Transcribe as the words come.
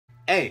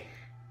Hey,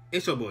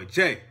 it's your boy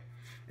Jay,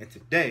 and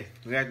today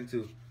we're reacting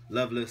to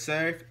Love Live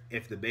Serve,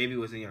 If DaBaby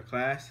Was in Your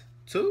Class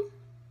 2,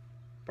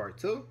 Part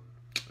 2.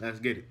 Let's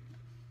get it.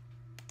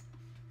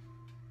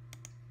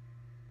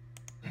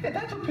 And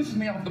that's what pisses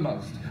me off the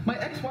most. My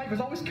ex-wife is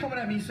always coming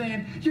at me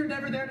saying, "You're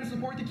never there to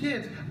support the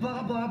kids,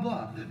 blah, blah,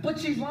 blah." But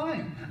she's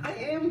lying. I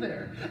am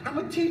there. I'm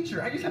a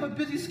teacher. I just have a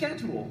busy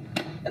schedule.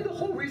 And the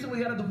whole reason we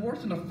got a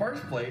divorce in the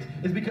first place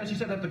is because she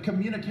said that the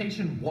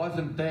communication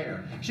wasn't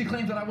there. She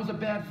claims that I was a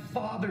bad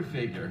father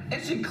figure.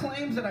 And she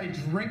claims that I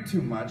drink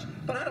too much,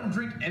 but I don't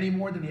drink any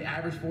more than the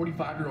average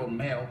 45-year-old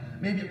male.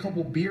 Maybe a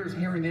couple beers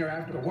here and there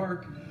after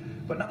work,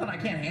 but nothing I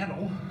can't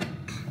handle.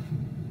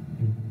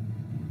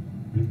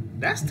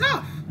 That's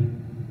tough.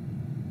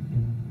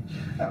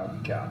 Oh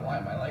God, why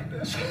am I like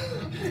this?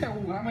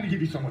 I'm gonna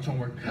give you so much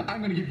homework.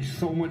 I'm gonna give you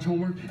so much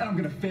homework, and I'm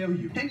gonna fail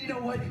you. And you know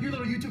what? Your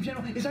little YouTube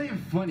channel is not even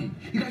funny.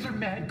 You guys are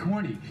mad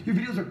corny. Your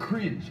videos are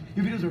cringe.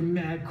 Your videos are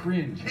mad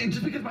cringe. And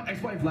just because my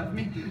ex-wife left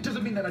me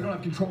doesn't mean that I don't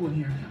have control in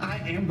here. I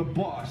am the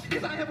boss,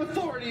 because I have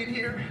authority in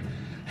here.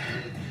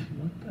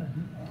 What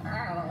the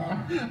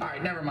hell? All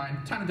right, never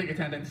mind. Time to take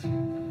attendance.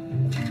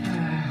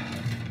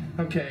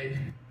 Okay.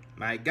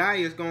 My guy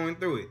is going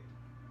through it.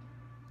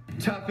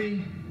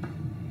 Tuffy,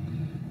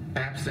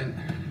 absent.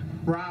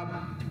 Rob,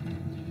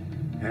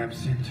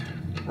 absent.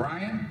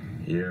 Ryan,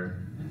 here.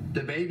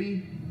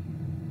 DaBaby.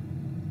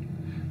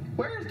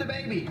 Where's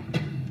DaBaby?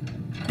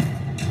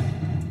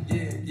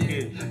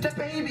 Yeah.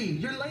 DaBaby,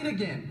 you're late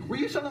again. Were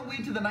you selling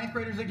weed to the 9th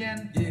graders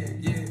again?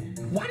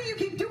 Yeah. Why do you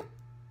keep doing?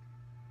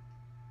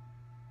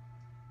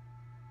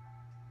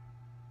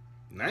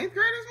 9th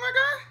graders, my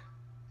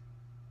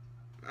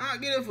guy? I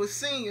get it for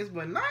seniors,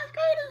 but 9th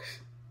graders?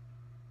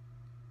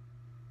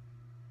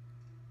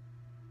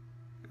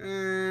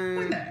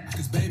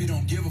 Cause baby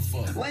don't give a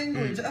fuck.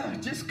 Language,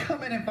 just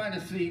come in and find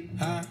a seat.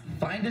 Huh?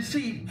 Find a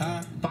seat.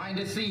 Huh? Find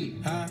a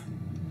seat. Huh?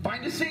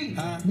 Find a seat.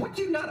 Huh? What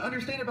do you not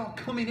understand about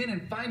coming in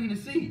and finding a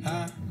seat?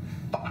 Huh?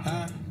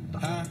 Huh?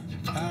 Huh?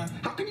 Huh?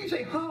 How can you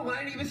say huh when I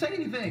didn't even say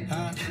anything?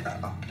 Huh?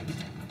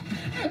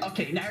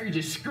 Okay, now you're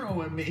just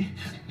screwing me.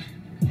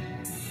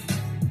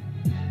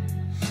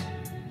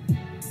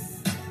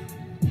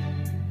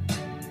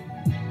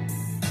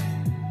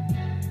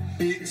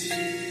 Bitch.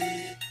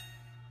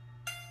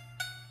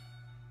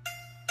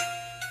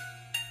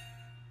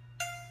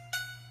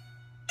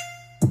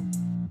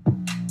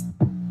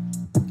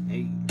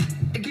 Hey.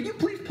 Can you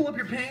please pull up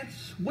your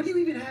pants? What do you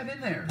even have in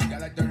there?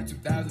 Got like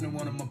 32,000 in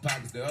one of my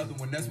pockets. The other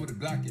one, that's where the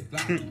Glock is.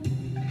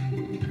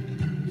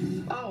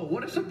 Oh,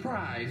 what a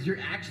surprise. You're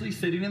actually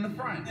sitting in the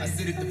front. I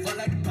sit at the front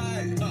like a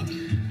pilot.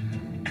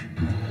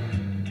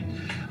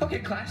 Okay,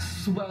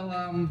 class.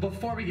 Well,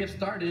 before we get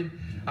started,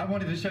 I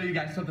wanted to show you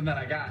guys something that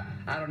I got.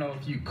 I don't know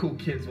if you cool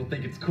kids will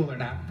think it's cool or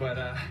not, but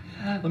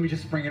let me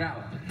just bring it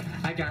out.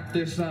 I got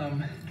this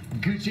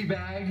Gucci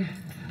bag.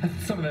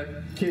 Some of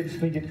the kids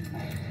think it...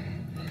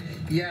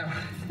 Yeah,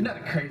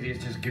 nothing crazy,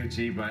 it's just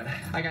Gucci, but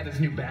I got this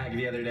new bag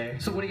the other day.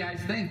 So what do you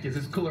guys think? Is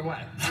this cool or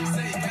what? You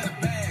say you got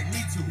a bag,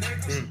 me too,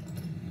 nigga.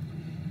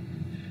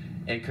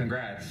 Hey,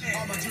 congrats.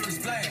 All my jewelry's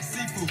black,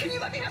 seafood. Can you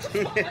let me have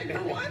some spotlight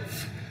for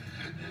once?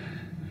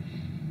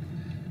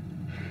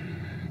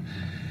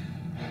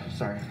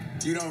 Sorry.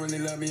 You don't really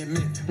love me,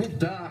 admit. Well,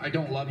 duh, I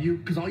don't love you,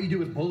 because all you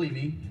do is bully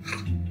me.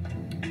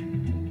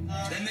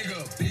 That nigga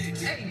a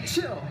bitch. Hey,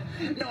 chill.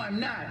 No, I'm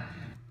not.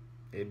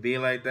 It be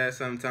like that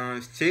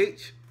sometimes,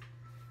 Cheech.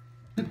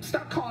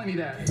 Stop calling me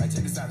that. Like,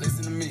 check this out,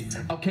 listen to me.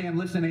 Okay, I'm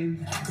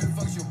listening. I couldn't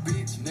fuck your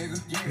bitch,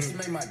 nigga. Yeah, she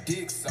made my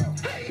dick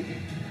soft. Hey,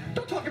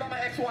 don't talk about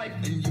my ex-wife.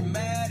 And you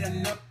mad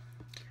enough.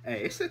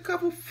 Hey, it's a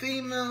couple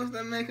females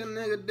that make a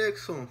nigga dick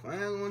soft. I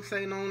ain't gonna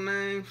say no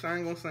names.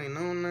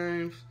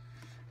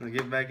 I'll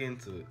get back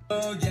into it.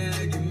 Oh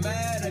yeah, you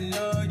mad, I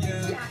know,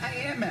 yeah. Yeah, I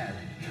am mad.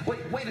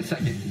 Wait a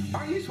second.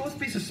 Aren't you supposed to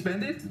be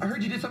suspended? I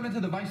heard you did something to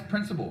the vice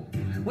principal.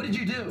 What did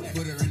you do?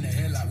 Put her in the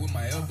headlock with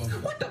my elbow.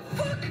 What the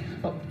fuck?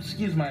 Oh,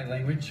 excuse my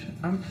language.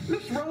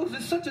 Miss Rose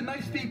is such a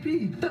nice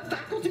VP. The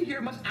faculty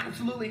here must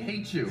absolutely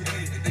hate you.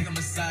 Hey, they think I'm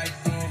a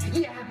psycho.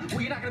 Yeah,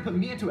 well, you're not gonna put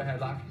me into a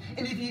headlock.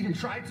 And if you even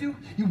try to,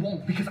 you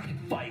won't because I can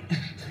fight.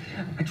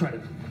 I tried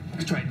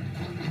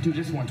to do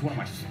this one to one of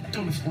my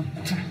students.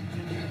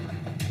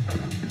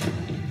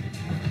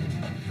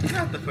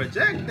 Not the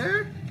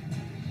projector.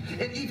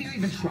 And if you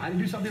even try to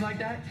do something like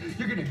that,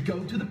 you're gonna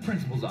go to the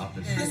principal's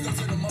office. Let's go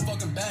to the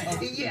motherfucking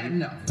bank. Yeah,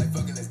 no. Like,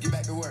 fuck it, let's get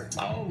back to work.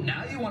 Oh,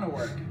 now you wanna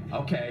work.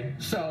 Okay,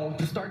 so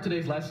to start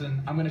today's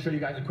lesson, I'm gonna show you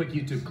guys a quick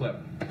YouTube clip.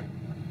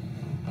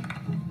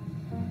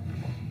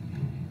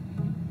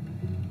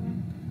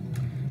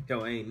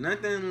 Yo, ain't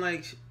nothing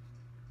like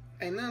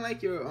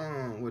your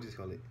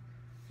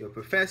your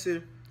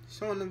professor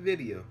showing the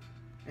video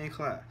in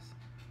class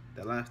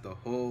that lasts the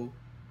whole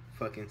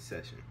fucking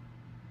session.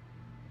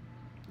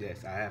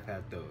 Yes, I have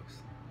had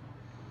those.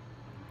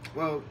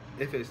 Well,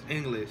 if it's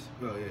English,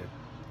 well, yeah.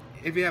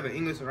 If you have an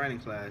English writing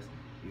class,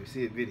 you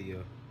see a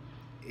video,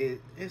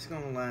 it's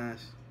gonna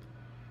last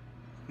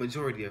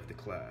majority of the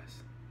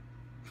class.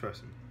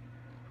 Trust me.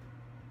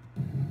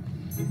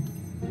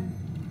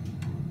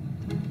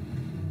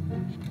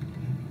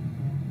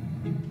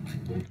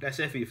 That's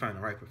if you find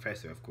the right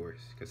professor, of course.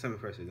 Because some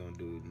professors don't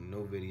do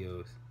no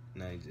videos.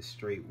 Nothing, just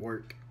straight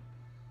work.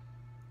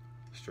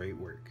 Straight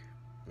work.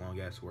 Long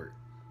ass work.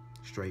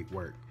 Straight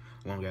work.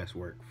 Long ass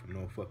work for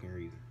no fucking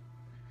reason.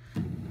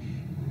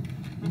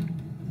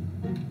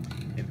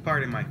 And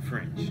pardon my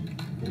French.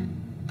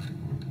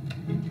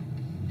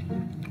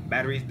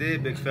 Battery's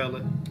dead, big fella.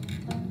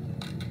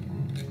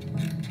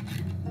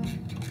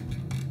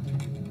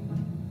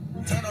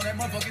 Turn on that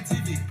motherfucking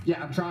TV.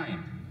 Yeah, I'm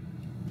trying.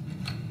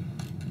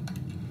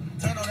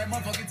 Turn on that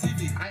motherfucking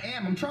TV. I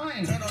am, I'm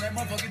trying. Turn on that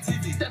motherfucking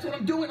TV. That's what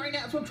I'm doing right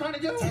now. That's what I'm trying to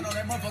do. Turn on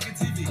that motherfucking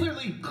TV.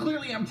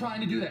 Clearly I'm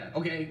trying to do that,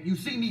 okay? You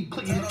see me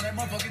clicking. Turn on that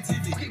motherfucking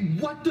TV. Okay,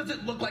 what does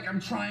it look like I'm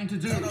trying to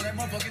do? Turn on that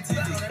motherfucking TV.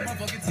 Turn on that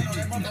motherfucking TV.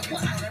 Turn on that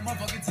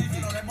motherfucking TV.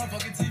 Turn on that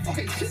motherfucking TV.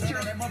 Okay, since you're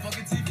on that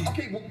motherfucking TV.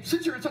 Okay, well,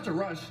 since you're in such a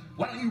rush,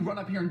 why don't you run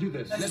up here and do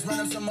this? Let's run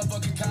up some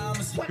motherfucking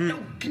comments. What? No,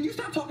 can you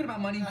stop talking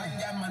about money?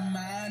 I got my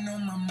mind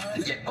on my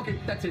money. Yeah, okay,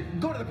 that's it.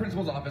 Go to the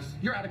principal's office.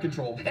 You're out of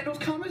control. And those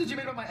comments that you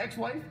made about my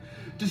ex-wife,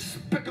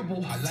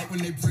 despicable. I like when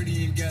they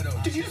pretty and ghetto.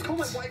 Did you just call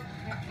my wife,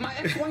 my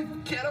ex-wife,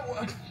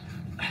 ghetto?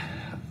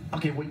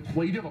 Okay,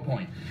 well, you do have a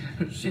point.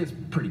 She is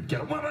pretty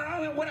ghetto.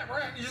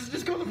 Whatever.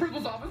 Just go to the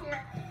principal's office.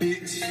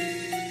 Bitch.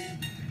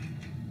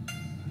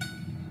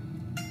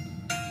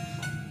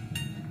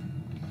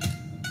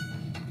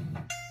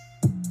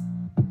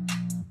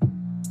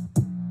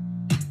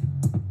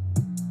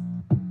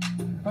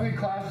 Okay,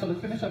 class, so to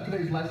finish up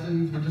today's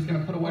lessons, we're just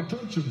gonna put away...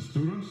 Attention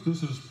students,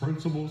 this is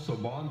Principal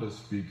Sabanda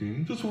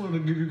speaking. Just wanted to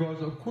give you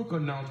guys a quick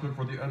announcement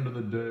for the end of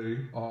the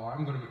day.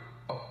 I'm gonna be...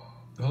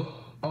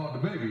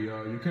 DaBaby,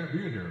 you can't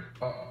be in here.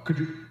 Could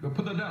you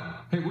put that down?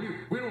 Hey, what are you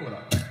doing with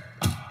that?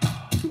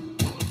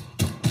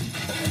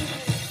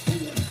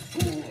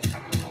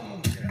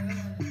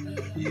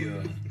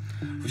 Yeah.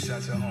 Push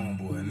out your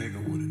homeboy, nigga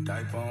with a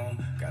diaper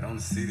on. Got on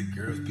the city,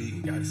 girls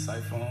beating, got a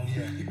siphon on.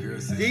 Yeah, the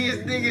girl said... These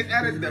niggas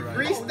added the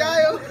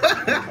freestyle?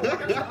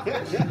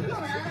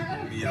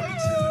 Yeah, I be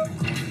chillin' in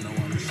the corner, know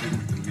I'm the shit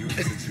with the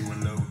music. Since you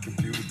in love with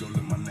computers, don't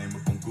let my name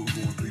up on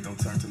Google and please don't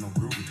turn to no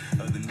groovy.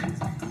 Other niggas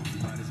be goofy,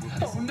 might as well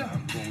Oh, no.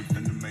 I'm going, we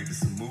finna make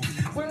this a movie.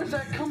 Where is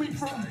that coming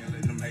from?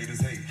 Letting them haters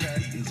hate.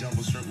 Eating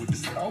jumbo shrimp with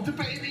the Oh,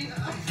 DaBaby.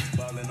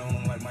 Ballin' on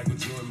them like Michael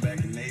Jordan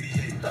back in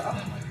 88.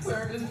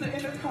 Where is the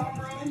intercom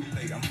room?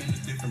 Like, I'm in a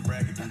different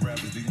bracket than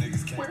rappers. These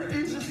niggas can't. Where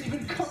is this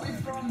even coming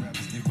from?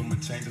 Just give them a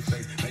change of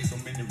face. Make so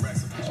many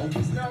racks of Oh,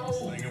 no.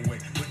 slinging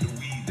weight. Put the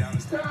weed down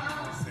the street.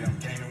 Say I'm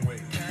gaining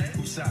weight.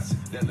 Who shot you?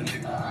 That little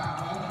nigga.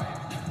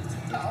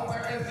 Oh,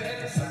 where is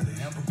it? Inside the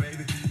hamper,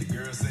 baby. The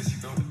girl said she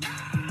throw the.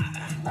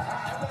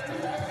 Where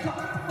is that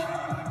coming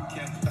from?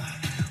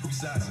 Who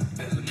shot you?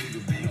 That little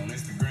nigga be on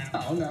Instagram.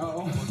 Oh, no.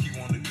 What he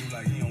wanna do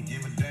like he don't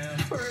give a damn.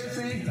 Where is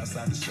he?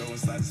 Outside the show,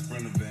 inside the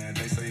Sprinter van.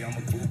 They say I'm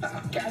a fool.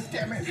 God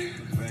damn it.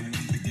 Man, you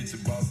need to get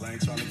your boss. I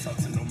ain't trying to talk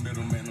to no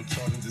middleman. I'm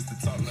charging just to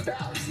talk like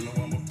Stop. you know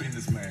I'm a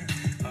businessman.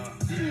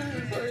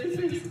 Where is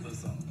he?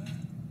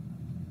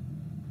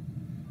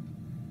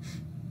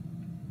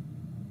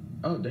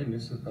 Oh, dang,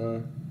 this is,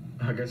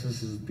 I guess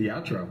this is the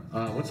outro.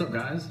 What's up,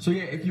 guys? So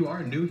yeah, if you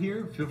are new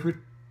here, feel free.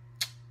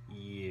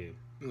 Yeah.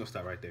 I'm gonna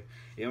stop right there.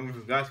 If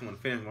you guys want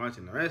to finish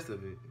watching the rest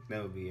of it,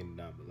 that will be in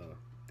down below.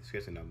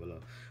 Description down below.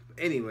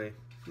 But anyway,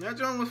 that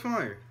drawing was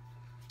fire.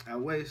 I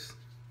wish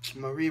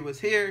Marie was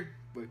here,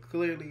 but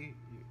clearly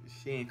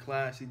she in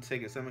class. She's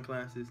taking summer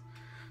classes.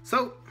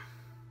 So,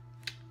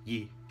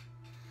 yeah.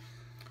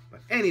 But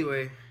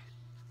anyway,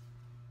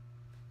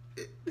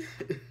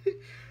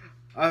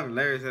 I'm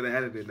hilarious that I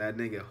edited that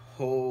nigga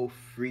whole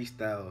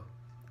freestyle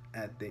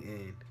at the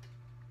end.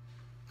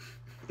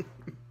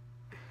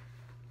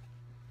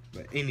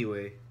 But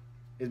anyway,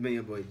 it's been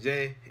your boy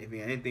Jay. If you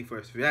got anything for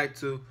us to react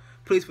to,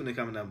 please put in the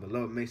comment down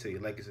below. Make sure you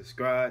like and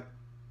subscribe.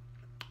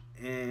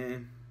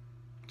 And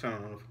turn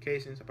on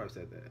notifications. I probably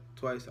said that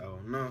twice. I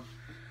don't know.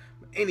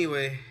 But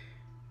anyway,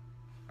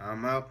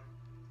 I'm out.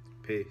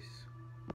 Peace.